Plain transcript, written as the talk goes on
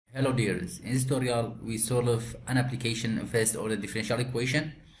Hello dears, in this tutorial we solve an application of first order differential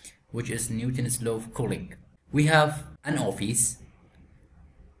equation, which is Newton's law of cooling. We have an office.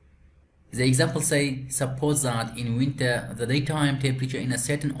 The example say, suppose that in winter the daytime temperature in a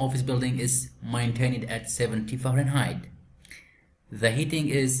certain office building is maintained at 70 Fahrenheit. The heating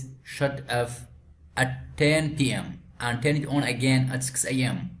is shut off at 10 p.m. and turned on again at 6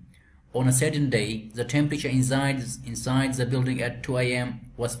 a.m. On a certain day, the temperature inside the building at 2 a.m.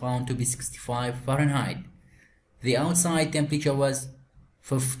 was found to be 65 Fahrenheit. The outside temperature was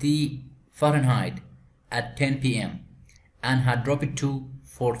 50 Fahrenheit at 10 p.m. and had dropped to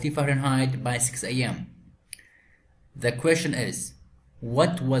 40 Fahrenheit by 6 a.m. The question is,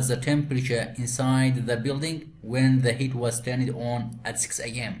 what was the temperature inside the building when the heat was turned on at 6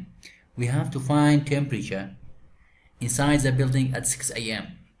 a.m.? We have to find temperature inside the building at 6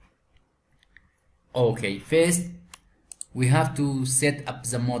 a.m. Okay, first we have to set up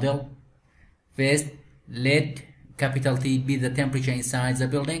the model. First, let capital T be the temperature inside the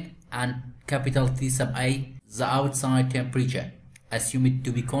building and capital T sub A the outside temperature. Assume it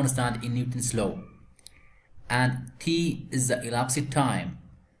to be constant in Newton's law. And T is the elapsed time.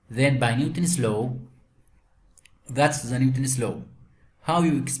 Then by Newton's law, that's the Newton's law. How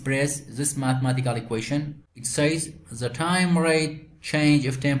you express this mathematical equation? It says the time rate change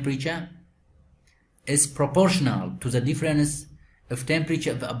of temperature is proportional to the difference of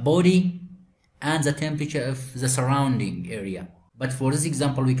temperature of a body and the temperature of the surrounding area. But for this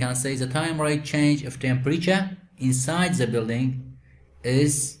example, we can say the time rate change of temperature inside the building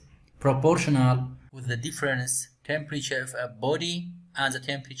is proportional with the difference temperature of a body and the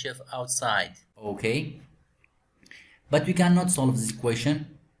temperature of outside. Okay, but we cannot solve this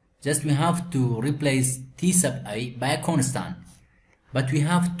equation. Just we have to replace T sub A by a constant, but we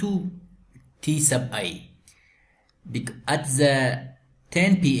have two T sub A. At the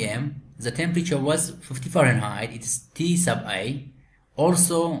 10 p.m. the temperature was 50 Fahrenheit, it is T sub A.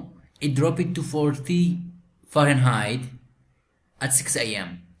 Also it dropped to 40 Fahrenheit at 6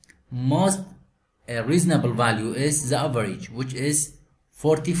 a.m. Most reasonable value is the average, which is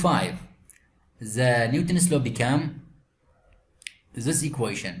 45. The Newton's law become this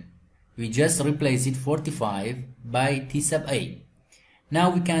equation. We just replace it 45 by T sub A. Now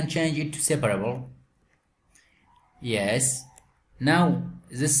we can change it to separable. Yes. Now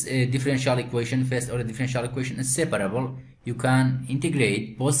this differential equation, first order differential equation, is separable. You can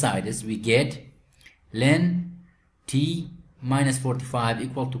integrate both sides. We get ln T minus 45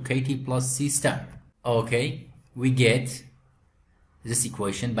 equal to KT plus C star. Okay. We get this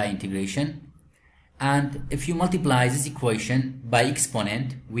equation by integration. And if you multiply this equation by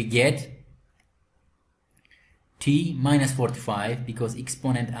exponent, we get T minus 45, because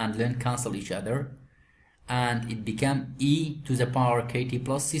exponent and ln cancel each other, and it become e to the power KT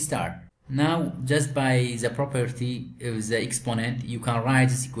plus C star. Now just by the property of the exponent, you can write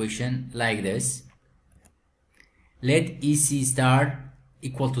this equation like this. Let EC star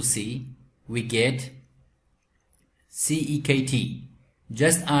equal to C, we get CEKT.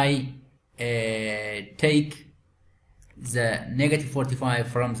 Just I take the negative 45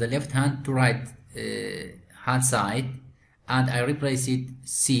 from the left hand to right hand side, and I replace it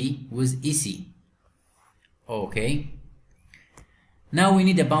C with EC. Okay. Now we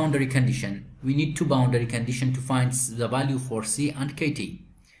need a boundary condition. We need two boundary conditions to find the value for C and KT.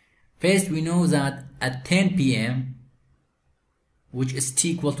 First, we know that at 10 p.m. which is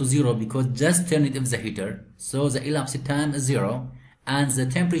T equal to 0 because just turn it off the heater, so the elapsed time is 0 and the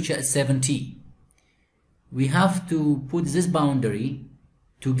temperature is 70. We have to put this boundary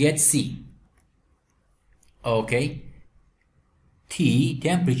to get C. Okay, T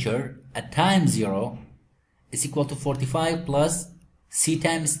temperature at time 0 is equal to 45 plus C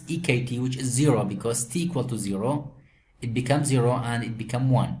times EKT, which is 0 because T equal to 0, it becomes 0 and it becomes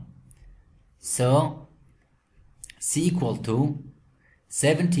 1. So C equal to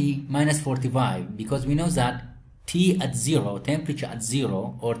 70 minus 45, because we know that T at 0, temperature at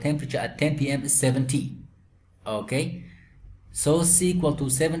 0 or temperature at 10 p.m. is 70. Okay, so C equal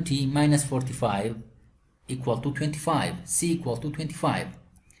to 70 minus 45 equal to 25. C equal to 25.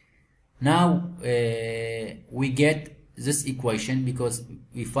 Now we get this equation because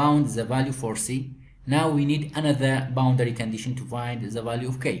we found the value for C. Now we need another boundary condition to find the value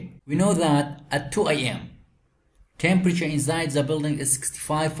of K. We know that at 2 a.m. temperature inside the building is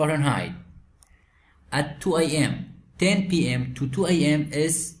 65 Fahrenheit. At 2 a.m. 10 p.m. to 2 a.m.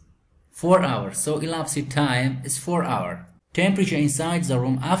 is 4 hours, so elapsed time is 4 hours. Temperature inside the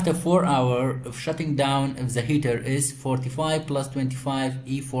room after 4 hours of shutting down of the heater is 45 plus 25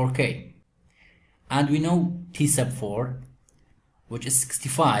 E4K. And we know T sub 4. which is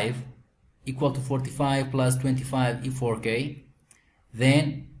 65, equal to 45 plus 25 E4K.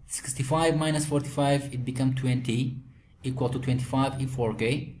 Then 65 minus 45, it becomes 20, equal to 25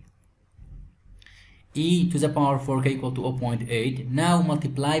 E4K. E to the power 4K equal to 0.8. Now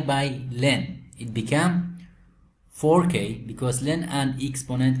multiply by len. It become 4K because len and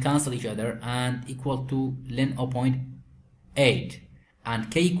exponent cancel each other and equal to len 0.8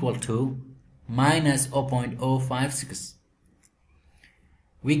 and K equal to minus 0.056.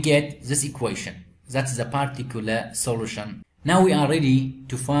 We get this equation. That's the particular solution. Now we are ready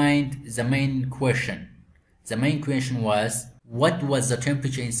to find the main question. The main question was, what was the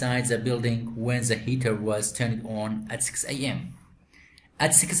temperature inside the building when the heater was turned on at 6 a.m.?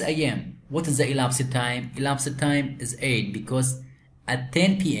 At 6 a.m., what is the elapsed time? Elapsed time is 8 because at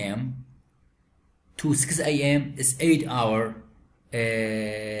 10 p.m. to 6 a.m. is 8 hour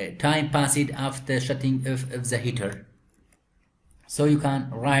time passed after shutting off of the heater. So you can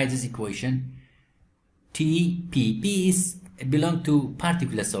write this equation. P is belong to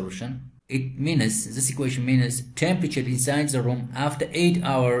particular solution. It means, this equation means temperature inside the room after 8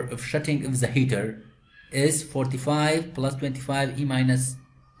 hours of shutting off the heater is 45 plus 25 E minus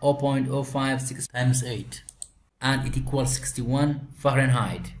 0.056 times 8, and it equals 61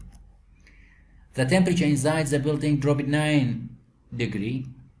 Fahrenheit. The temperature inside the building dropped 9 degrees,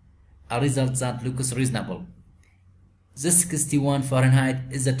 a result that looks reasonable. This 61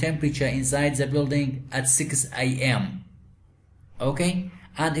 Fahrenheit is the temperature inside the building at 6 a.m. Okay?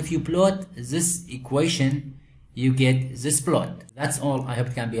 And if you plot this equation, you get this plot. That's all. I hope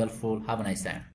it can be helpful. Have a nice time.